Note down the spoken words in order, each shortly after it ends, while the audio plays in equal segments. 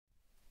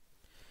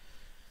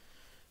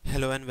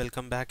Hello and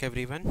welcome back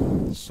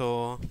everyone.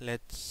 So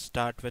let's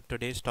start with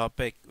today's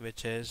topic,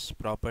 which is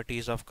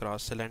properties of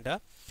cross cylinder.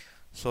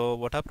 So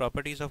what are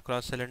properties of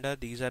cross cylinder?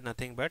 These are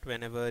nothing but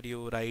whenever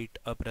you write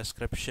a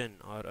prescription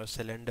or a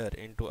cylinder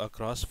into a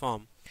cross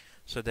form,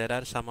 so there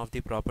are some of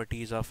the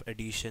properties of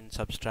addition,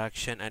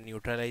 subtraction and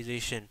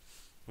neutralization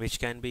which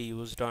can be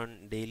used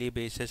on daily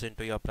basis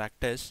into your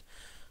practice.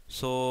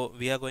 So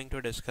we are going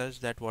to discuss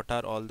that what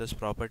are all these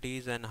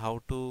properties and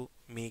how to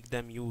make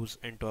them use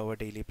into our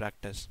daily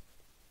practice.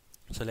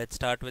 So let's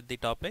start with the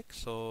topic.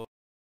 So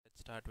let's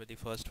start with the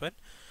first one.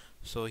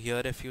 So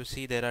here if you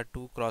see, there are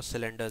two cross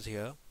cylinders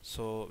here.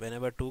 So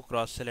whenever two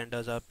cross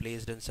cylinders are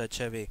placed in such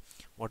a way,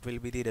 what will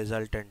be the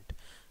resultant?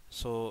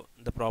 So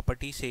the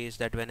property says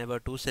that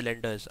whenever two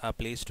cylinders are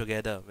placed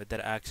together with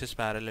their axis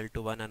parallel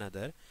to one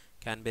another,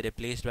 can be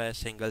replaced by a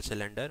single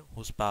cylinder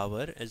whose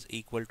power is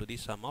equal to the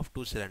sum of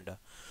two cylinder.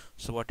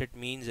 So what it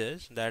means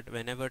is that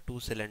whenever two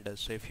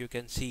cylinders, so if you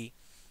can see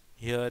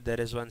here, there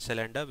is one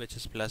cylinder which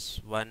is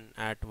plus 1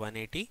 at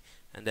 180,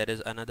 and there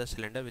is another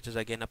cylinder which is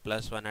again a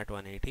plus 1 at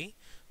 180.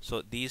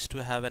 So these two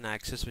have an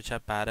axis which are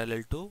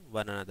parallel to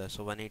one another.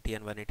 So 180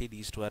 and 180,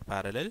 these two are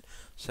parallel.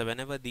 So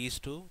whenever these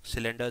two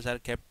cylinders are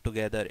kept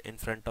together in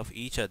front of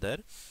each other,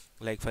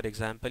 like for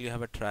example you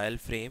have a trial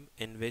frame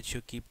in which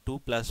you keep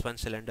 2 plus 1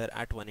 cylinder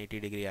at 180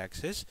 degree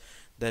axis,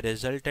 the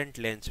resultant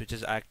lens which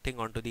is acting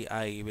onto the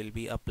eye will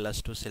be a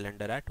plus 2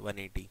 cylinder at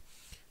 180.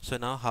 So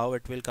now how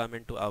it will come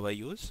into our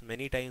use?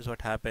 Many times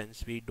what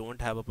happens, we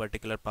don't have a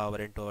particular power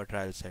into our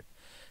trial set.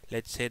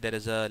 Let's say there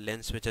is a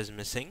lens which is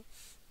missing.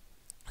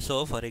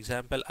 So for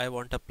example, I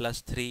want a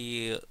plus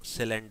 3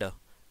 cylinder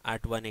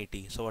at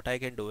 180. So what I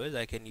can do is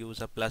I can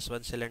use a plus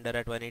 1 cylinder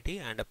at 180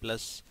 and a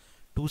plus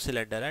 2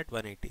 cylinder at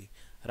 180.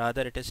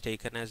 Rather it is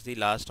taken as the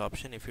last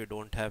option if you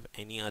don't have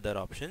any other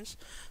options.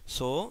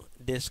 So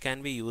this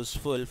can be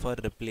useful for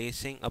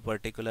replacing a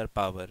particular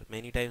power.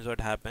 Many times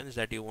what happens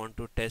that you want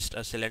to test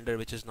a cylinder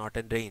which is not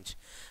in range.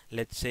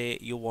 Let's say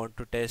you want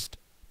to test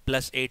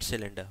plus 8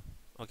 cylinder.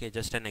 Okay,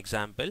 just an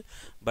example,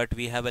 but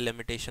we have a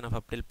limitation of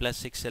up till plus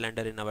 6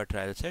 cylinder in our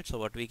trial set. So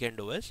what we can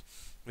do is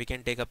we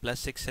can take a plus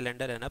 6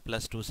 cylinder and a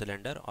plus 2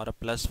 cylinder, or a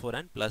plus 4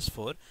 and plus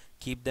 4,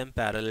 keep them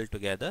parallel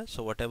together.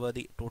 So whatever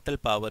the total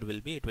power will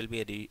be, it will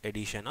be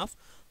addition of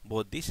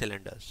both the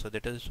cylinders. So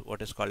that is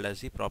what is called as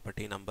the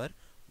property number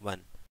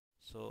 1.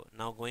 So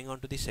now going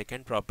on to the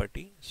second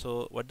property.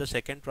 So what the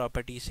second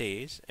property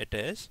says, it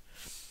is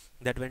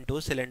that when two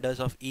cylinders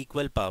of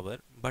equal power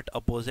but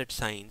opposite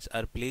signs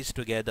are placed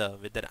together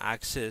with their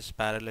axis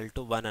parallel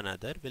to one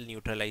another, will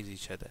neutralize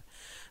each other.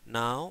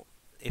 Now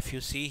if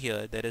you see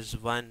here, there is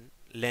one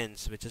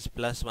lens which is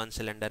plus 1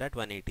 cylinder at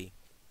 180.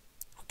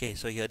 Okay,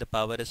 so here the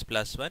power is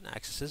plus 1,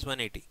 axis is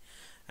 180,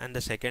 and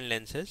the second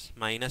lens is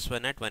minus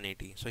 1 at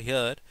 180. So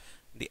here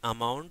the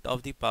amount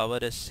of the power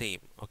is same.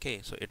 Okay,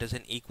 so it is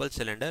an equal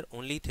cylinder,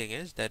 only thing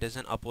is there is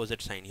an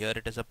opposite sign. Here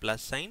it is a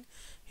plus sign,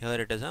 here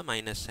it is a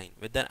minus sign,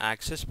 with their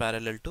axis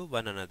parallel to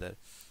one another.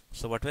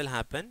 So what will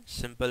happen?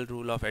 Simple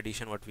rule of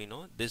addition, what we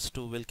know, these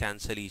two will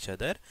cancel each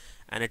other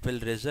and it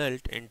will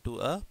result into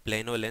a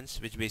plano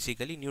lens which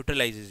basically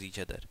neutralizes each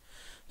other.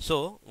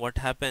 So what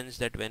happens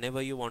that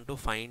whenever you want to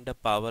find the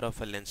power of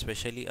a lens,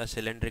 especially a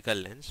cylindrical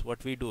lens,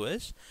 what we do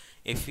is,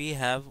 if we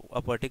have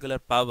a particular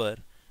power,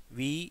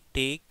 we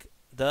take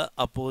the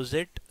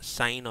opposite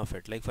sign of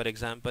it. Like for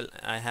example,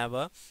 I have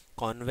a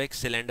convex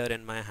cylinder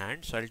in my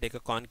hand, so I'll take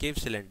a concave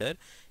cylinder,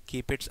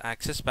 keep its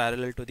axis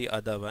parallel to the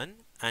other one,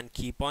 and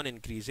keep on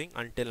increasing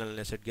until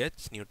unless it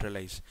gets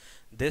neutralized.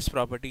 This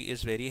property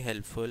is very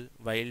helpful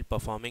while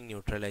performing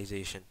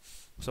neutralization.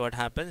 So what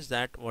happens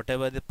that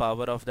whatever the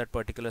power of that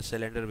particular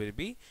cylinder will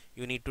be,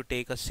 you need to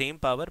take a same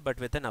power but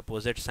with an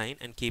opposite sign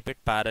and keep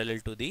it parallel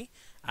to the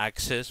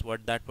axis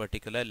what that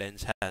particular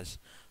lens has.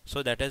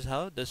 So that is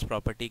how this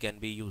property can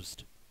be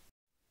used.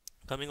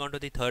 Coming on to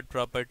the third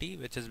property,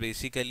 which is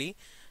basically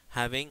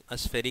having a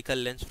spherical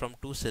lens from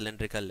two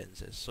cylindrical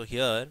lenses. So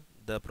here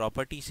the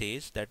property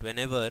says that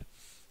whenever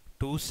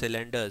two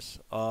cylinders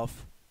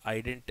of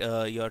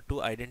your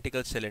two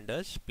identical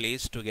cylinders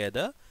placed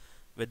together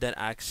with their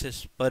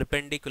axis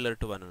perpendicular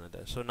to one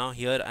another. So now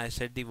here I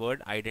said the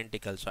word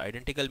identical. So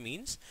identical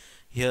means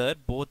here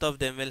both of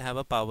them will have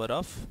a power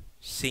of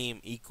same,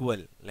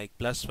 equal, like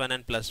plus 1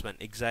 and plus 1,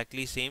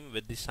 exactly same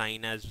with the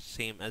sign as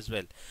same as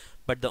well.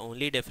 But the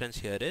only difference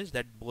here is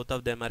that both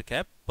of them are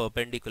kept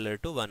perpendicular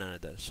to one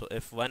another. So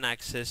if one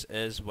axis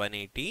is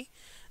 180,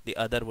 the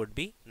other would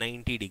be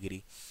 90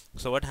 degree.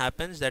 So what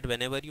happens that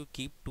whenever you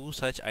keep two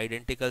such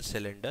identical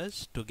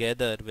cylinders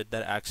together with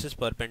their axis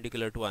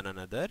perpendicular to one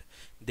another,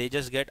 they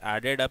just get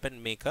added up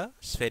and make a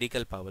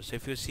spherical power. So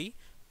if you see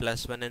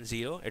plus 1 and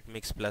 0, it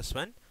makes plus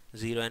 1,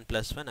 0 and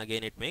plus 1,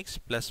 again it makes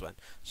plus 1.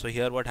 So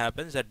here what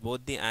happens that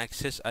both the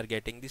axes are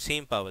getting the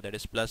same power, that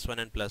is plus 1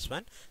 and plus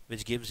 1,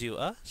 which gives you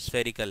a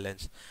spherical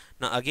lens.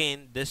 Now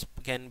again, this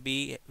can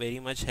be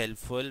very much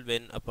helpful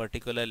when a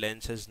particular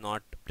lens is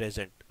not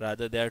present.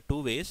 Rather, there are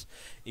two ways.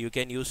 You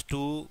can use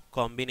two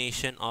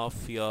combination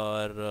of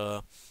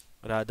your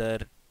rather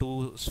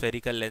two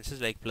spherical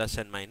lenses like plus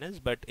and minus.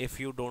 But if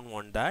you don't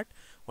want that,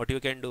 what you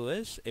can do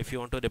is, if you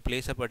want to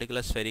replace a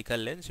particular spherical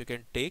lens, you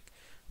can take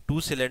two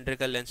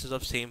cylindrical lenses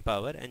of same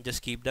power and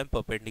just keep them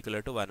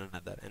perpendicular to one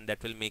another, and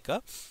that will make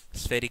a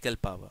spherical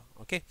power.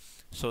 Okay,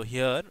 so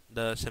here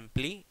the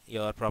simply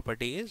your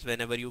property is,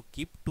 whenever you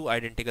keep two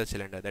identical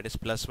cylinder, that is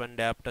plus one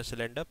diopter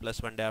cylinder,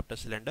 plus one diopter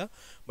cylinder,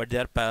 but they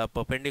are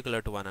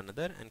perpendicular to one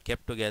another and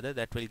kept together,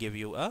 that will give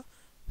you a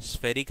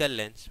spherical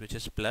lens which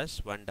is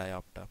plus one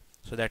diopter.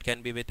 So that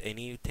can be with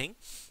anything.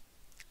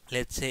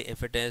 Let's say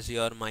if it is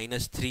your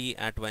minus 3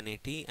 at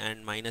 180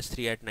 and minus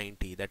 3 at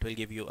 90, that will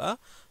give you a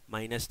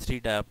minus 3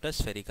 diopter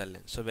spherical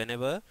lens. So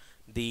whenever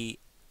the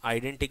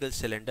identical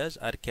cylinders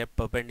are kept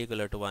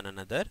perpendicular to one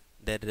another,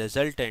 their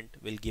resultant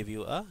will give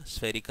you a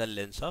spherical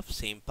lens of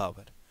same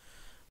power.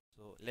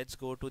 So let's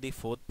go to the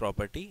fourth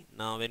property.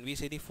 Now when we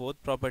say the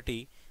fourth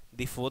property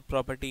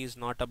is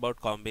not about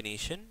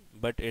combination,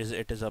 but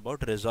it is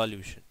about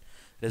resolution.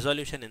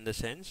 Resolution in the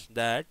sense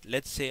that,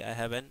 let's say I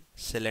have an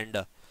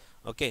cylinder.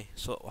 Okay,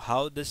 so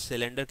how this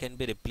cylinder can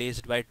be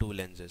replaced by two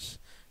lenses?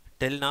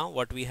 Till now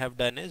what we have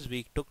done is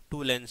we took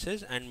two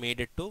lenses and made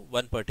it to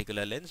one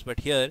particular lens, but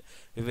here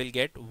we will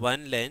get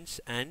one lens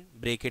and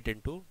break it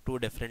into two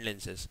different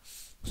lenses.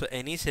 So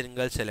any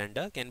single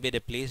cylinder can be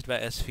replaced by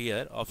a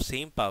sphere of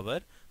same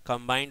power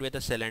combined with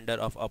a cylinder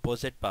of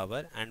opposite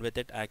power and with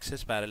its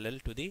axis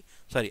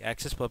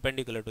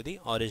perpendicular to the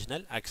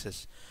original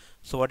axis.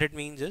 So what it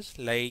means is,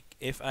 like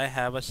if I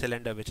have a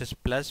cylinder which is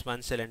plus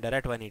one cylinder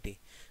at 180,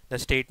 the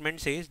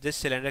statement says this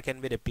cylinder can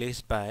be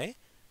replaced by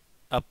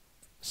a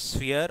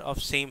sphere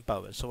of same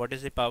power. So what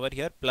is the power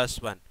here?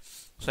 Plus 1.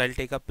 So I'll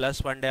take a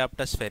plus 1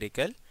 diopter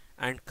spherical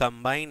and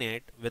combine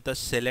it with a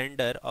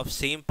cylinder of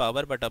same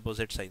power but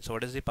opposite sign. So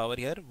what is the power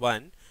here?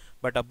 1,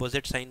 but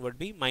opposite sign would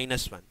be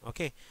minus 1.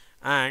 Okay,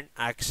 and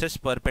axis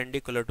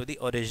perpendicular to the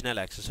original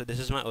axis. So this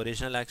is my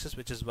original axis,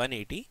 which is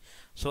 180.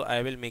 So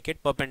I will make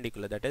it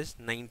perpendicular, that is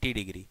 90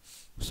 degree.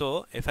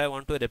 So if I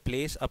want to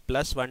replace a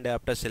plus 1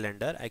 diopter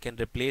cylinder, I can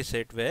replace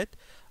it with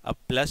a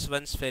plus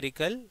 1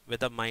 spherical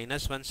with a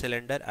minus 1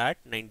 cylinder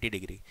at 90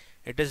 degree.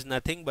 It is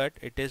nothing but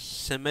it is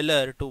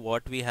similar to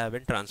what we have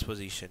in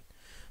transposition.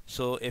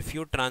 So if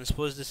you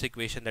transpose this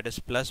equation, that is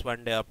plus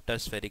 1 diopter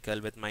spherical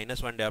with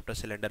minus 1 diopter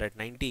cylinder at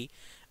 90,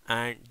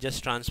 and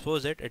just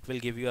transpose it, it will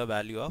give you a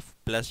value of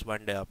plus 1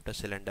 diopter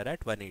cylinder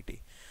at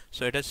 180.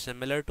 So it is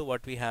similar to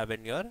what we have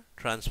in your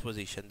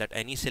transposition, that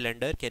any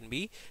cylinder can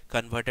be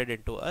converted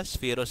into a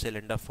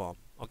spherocylinder form.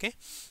 Okay,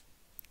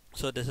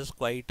 so this is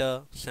quite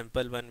a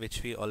simple one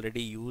which we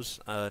already use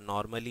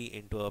normally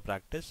into our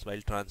practice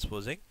while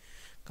transposing.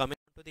 Coming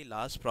to the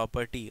last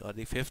property, or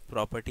the fifth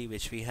property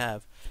which we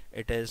have,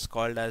 it is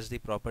called as the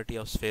property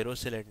of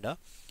spherocylinder.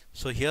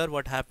 So here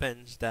what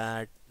happens,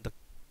 that the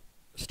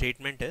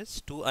statement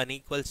is, two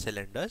unequal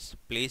cylinders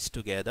placed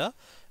together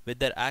with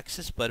their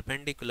axis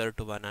perpendicular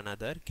to one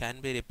another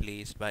can be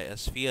replaced by a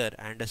sphere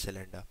and a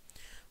cylinder.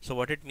 So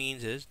what it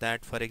means is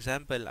that, for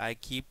example, I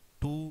keep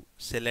two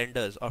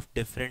cylinders of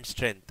different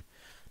strength.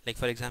 Like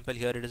for example,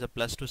 here it is a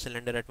plus 2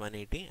 cylinder at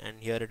 180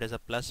 and here it is a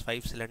plus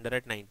 5 cylinder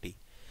at 90.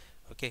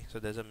 Okay, so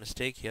there's a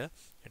mistake here,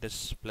 it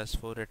is plus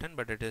 4 written,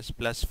 but it is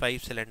plus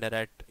 5 cylinder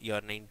at your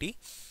 90.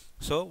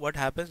 So what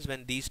happens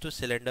when these two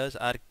cylinders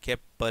are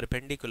kept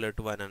perpendicular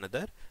to one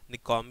another, the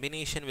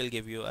combination will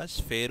give you a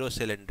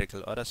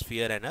spherocylindrical, or a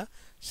sphere and a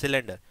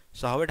cylinder.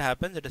 So how it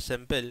happens, it is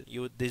simple.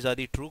 These are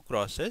the true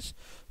crosses.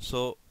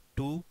 So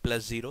 2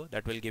 plus 0,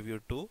 that will give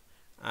you 2,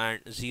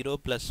 and 0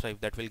 plus 5,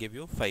 that will give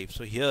you 5.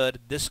 So here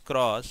this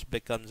cross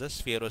becomes a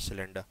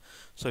spherocylinder.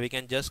 So we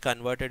can just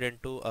convert it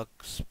into a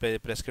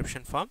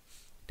prescription form,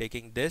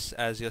 taking this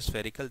as your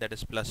spherical, that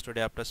is plus 2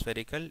 diopter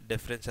spherical,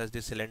 difference as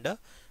the cylinder,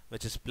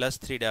 which is plus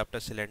 3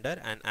 diopter cylinder,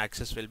 and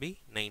axis will be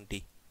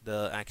 90,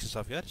 the axis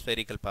of your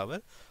spherical power,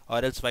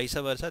 or else vice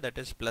versa, that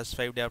is plus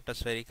 5 diopter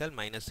spherical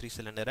minus 3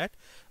 cylinder at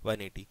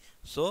 180.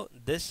 So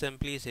this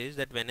simply says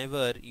that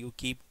whenever you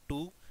keep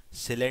two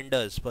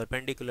cylinders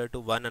perpendicular to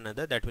one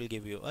another, that will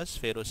give you a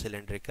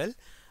spherocylindrical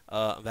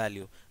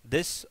value.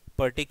 This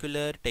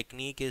particular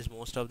technique is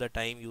most of the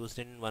time used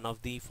in one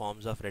of the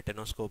forms of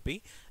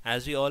retinoscopy.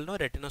 As we all know,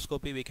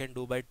 retinoscopy we can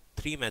do by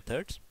three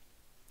methods.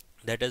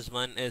 That is,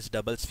 one is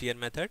double sphere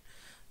method,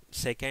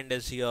 second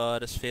is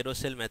your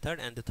spherocell method,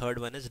 and the third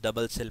one is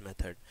double cell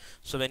method.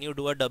 So when you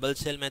do a double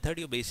cell method,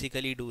 you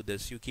basically do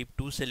this: you keep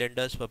two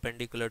cylinders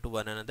perpendicular to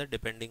one another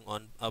depending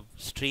on a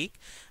streak,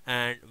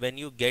 and when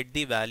you get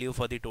the value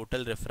for the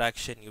total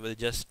refraction, you will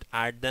just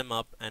add them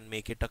up and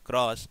make it a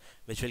cross,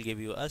 which will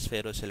give you a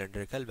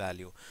spherocylindrical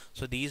value.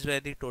 So these were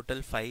the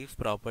total 5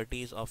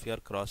 properties of your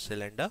cross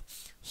cylinder.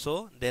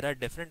 So there are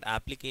different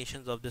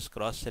applications of this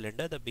cross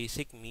cylinder. The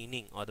basic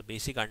meaning or the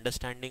basic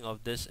understanding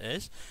of this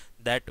is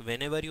that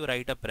whenever you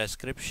write a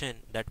prescription,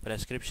 that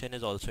prescription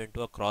is also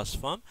into a cross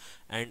form,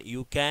 and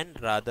you can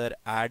rather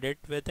add it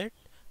with it,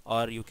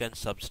 or you can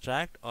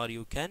subtract, or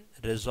you can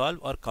resolve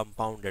or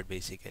compound it.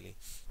 Basically,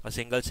 a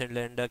single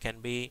cylinder can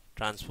be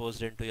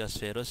transposed into a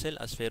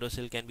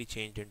spherocell can be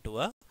changed into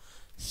a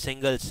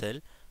single cell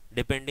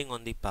depending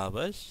on the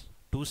powers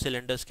two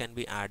cylinders can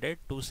be added,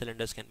 two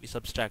cylinders can be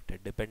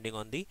subtracted depending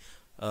on the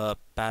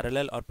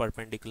parallel or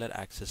perpendicular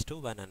axis to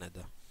one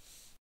another.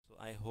 So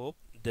I hope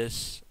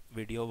this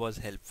video was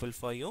helpful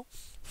for you.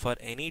 For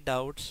any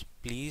doubts,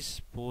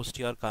 please post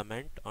your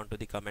comment onto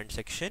the comment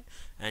section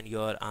and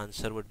your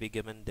answer would be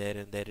given there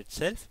and there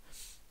itself.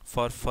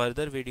 For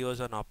further videos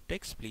on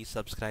optics, please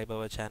subscribe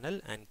our channel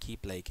and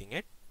keep liking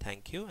it.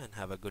 Thank you and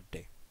have a good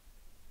day.